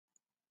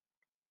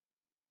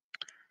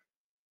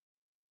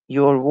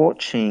you're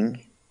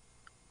watching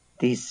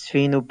the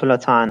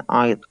sphenopalatine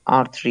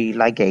artery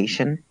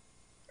ligation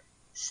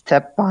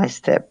step by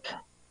step.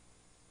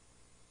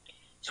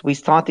 So we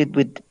started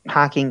with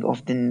packing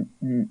of the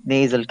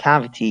nasal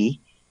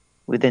cavity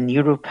with the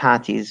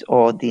neuropathies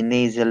or the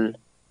nasal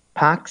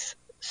packs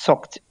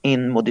soaked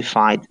in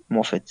modified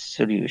Moffitt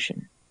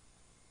solution.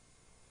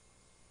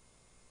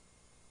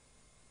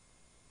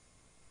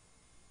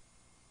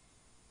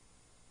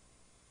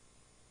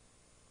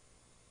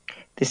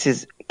 This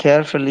is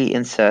carefully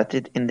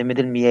inserted in the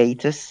middle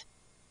meatus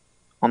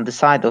on the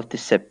side of the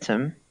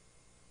septum,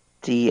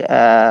 the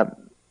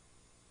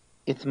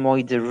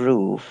ethmoidal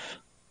roof,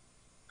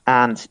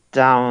 and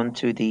down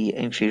to the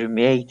inferior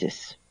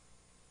meatus.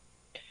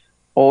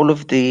 All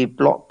of the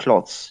blood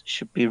clots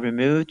should be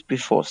removed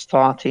before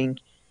starting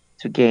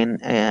to gain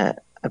a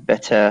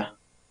better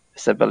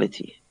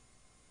visibility.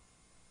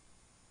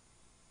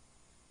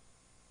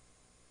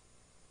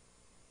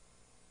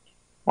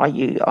 What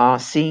you are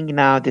seeing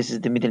now, this is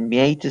the middle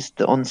meatus,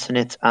 the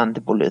uncinate, and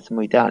the bulla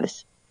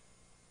ethmoidalis.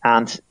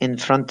 And in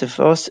front of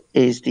us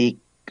is the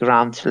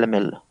ground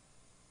lamella.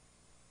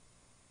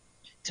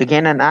 To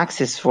gain an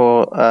access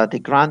for the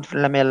ground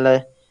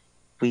lamella,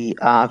 we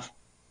have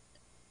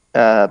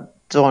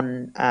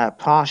done a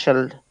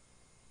partial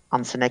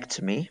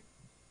uncinectomy.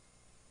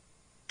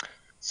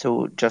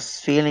 So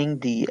just feeling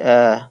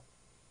the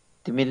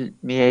middle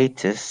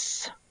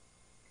meatus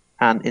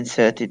and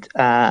inserted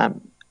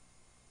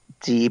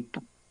the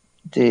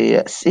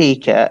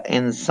ceca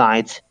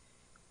inside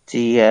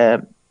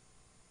the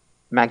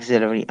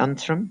maxillary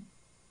antrum.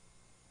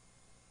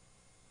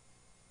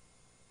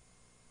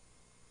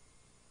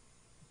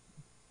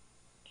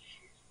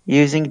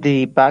 Using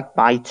the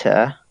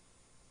backbiter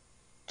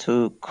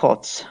to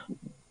cut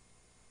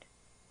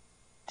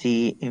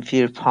the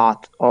inferior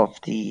part of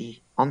the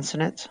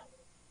uncinate.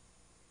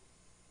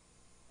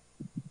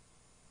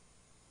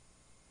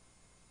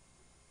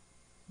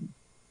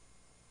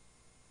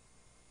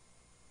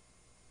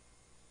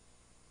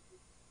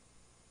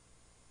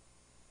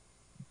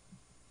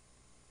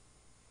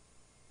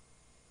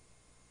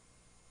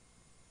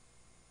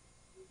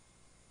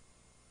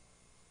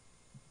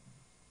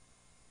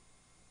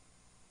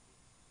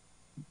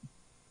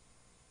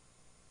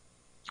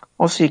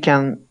 Also, you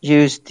can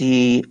use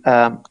the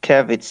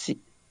curved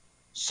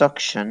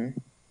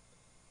suction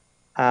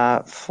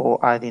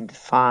for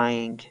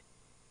identifying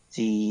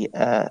the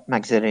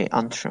maxillary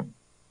antrum.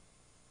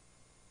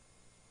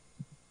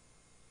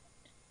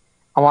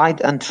 A wide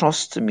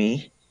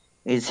antrostomy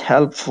is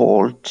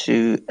helpful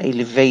to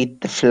elevate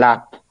the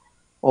flap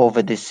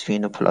over the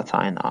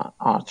sphenopalatine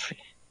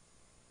artery.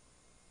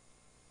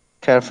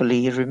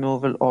 Carefully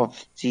removal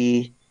of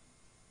the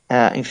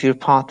inferior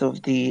part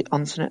of the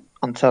uncinate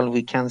until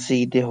we can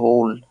see the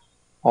whole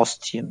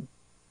ostium.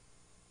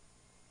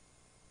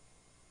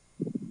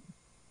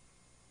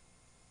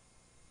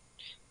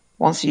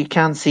 Once you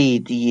can see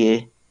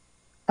the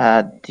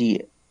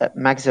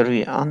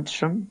maxillary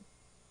antrum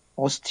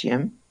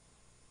ostium,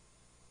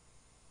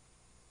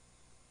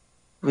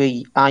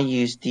 I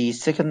use the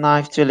second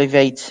knife to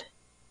elevate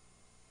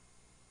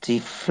the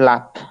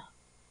flap,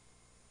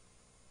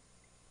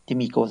 the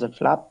mucosal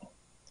flap,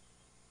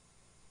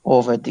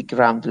 over the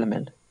ground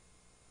lamella.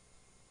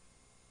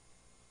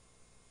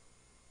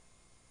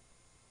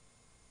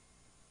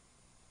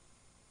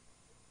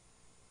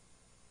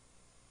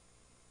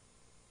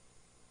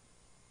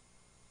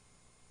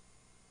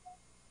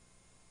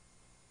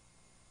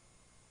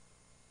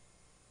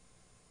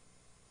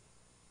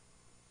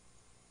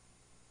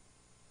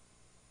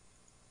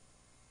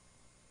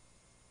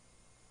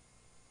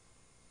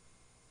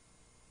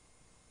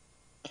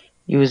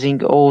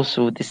 Using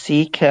also the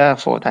ceca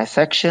for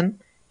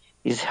dissection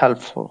is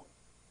helpful.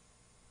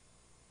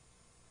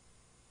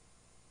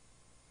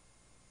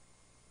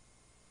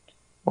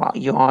 What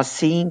you are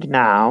seeing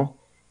now,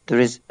 there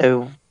is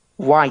a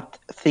white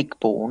thick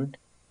bone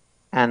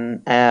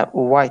and a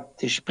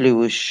whitish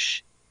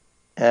bluish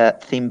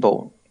thin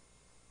bone.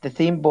 The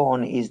thin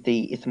bone is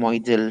the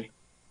ethmoidal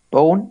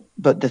bone,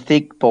 but the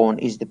thick bone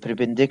is the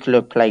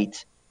perpendicular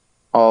plate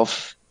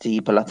of the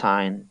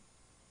palatine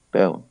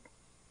bone.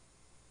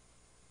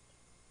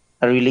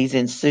 A release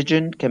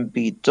incision can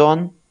be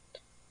done,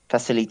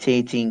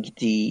 facilitating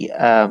the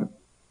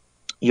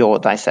your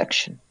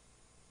dissection.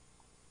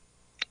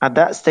 At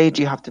that stage,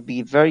 you have to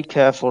be very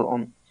careful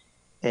on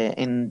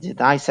in the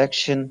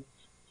dissection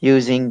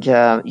using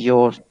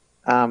your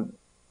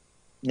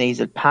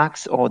nasal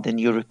packs or the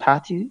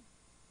neuropathy.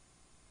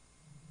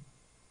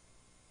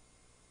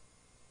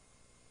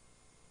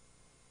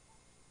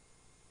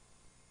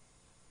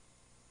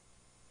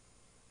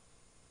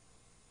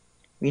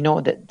 We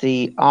know that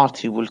the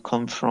artery will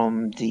come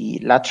from the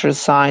lateral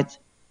side,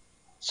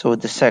 so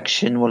the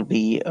section will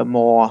be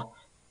more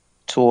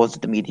towards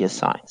the medial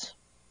side.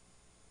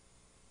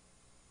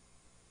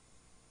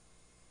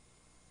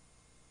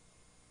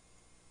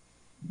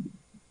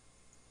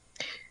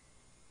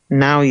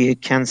 Now you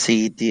can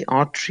see the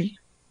artery.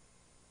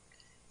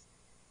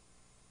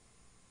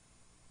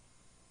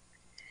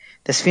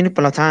 The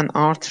sphenopalatine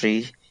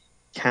artery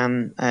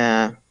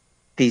can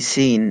be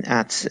seen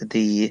at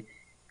the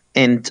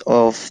end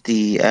of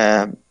the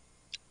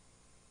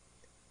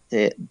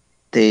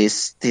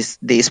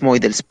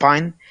ethmoidal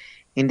spine.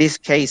 In this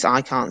case,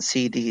 I can't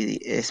see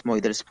the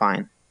ethmoidal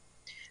spine.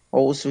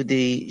 Also,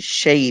 the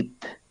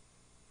shape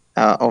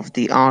of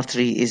the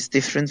artery is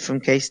different from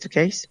case to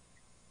case.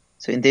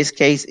 So in this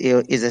case,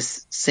 it is a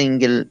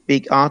single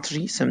big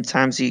artery.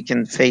 Sometimes you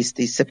can face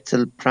the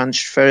septal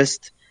branch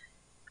first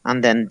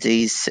and then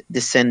the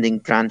descending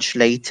branch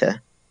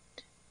later.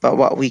 But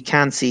what we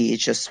can see is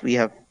just we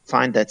have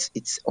find that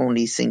it's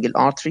only single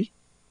artery.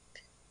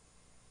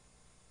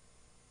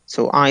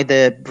 So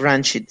either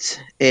branch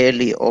it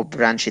early or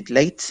branch it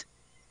late.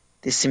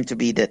 This seems to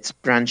be that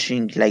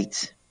branching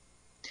late.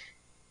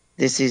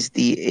 This is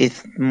the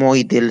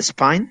ethmoidal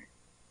spine.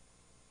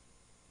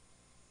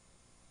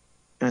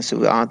 And so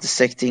we are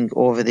dissecting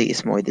over the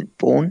ethmoidal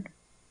bone,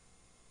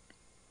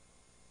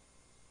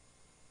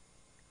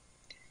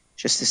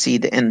 just to see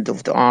the end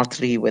of the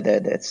artery,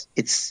 whether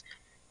it's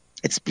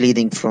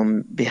bleeding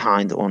from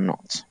behind or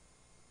not.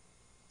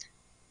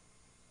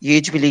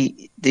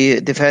 Usually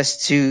the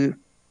first two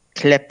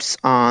clips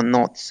are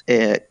not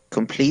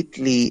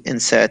completely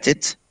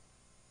inserted,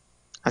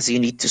 as you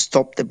need to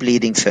stop the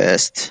bleeding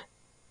first.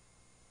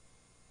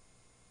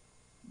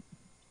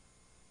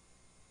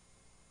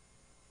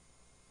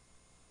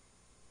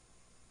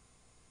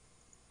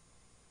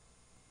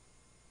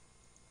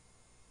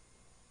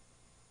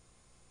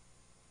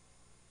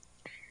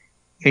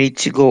 You need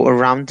to go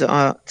around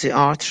the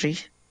artery.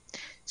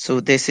 So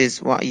this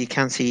is what you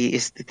can see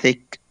is the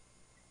thick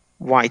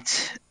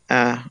white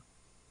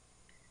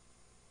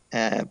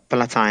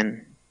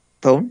palatine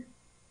bone.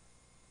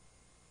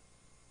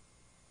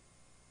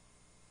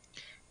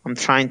 I'm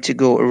trying to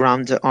go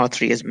around the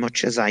artery as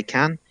much as I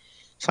can,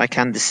 so I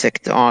can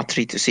dissect the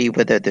artery to see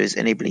whether there's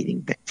any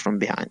bleeding from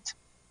behind.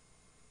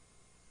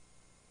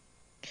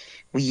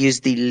 We use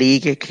the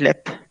Liga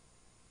clip.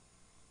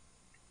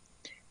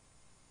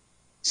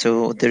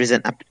 So there is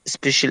a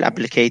special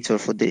applicator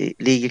for the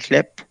Liga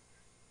clip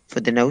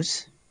for the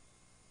nose.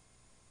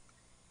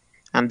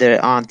 And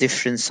there are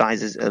different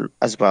sizes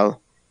as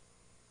well,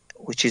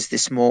 which is the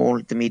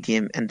small, the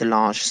medium, and the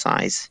large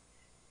size.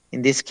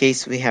 In this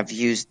case, we have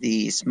used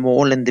the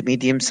small and the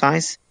medium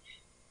size,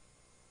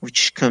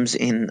 which comes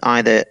in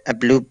either a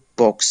blue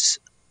box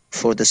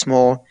for the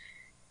small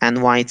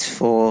and white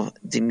for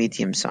the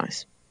medium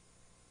size.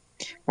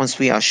 Once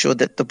we are sure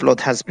that the blood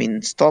has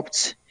been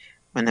stopped,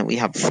 when we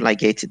have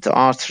ligated the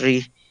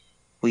artery,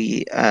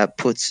 we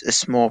put a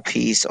small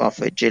piece of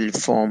a gel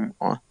foam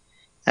or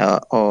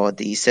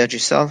the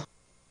Surgicel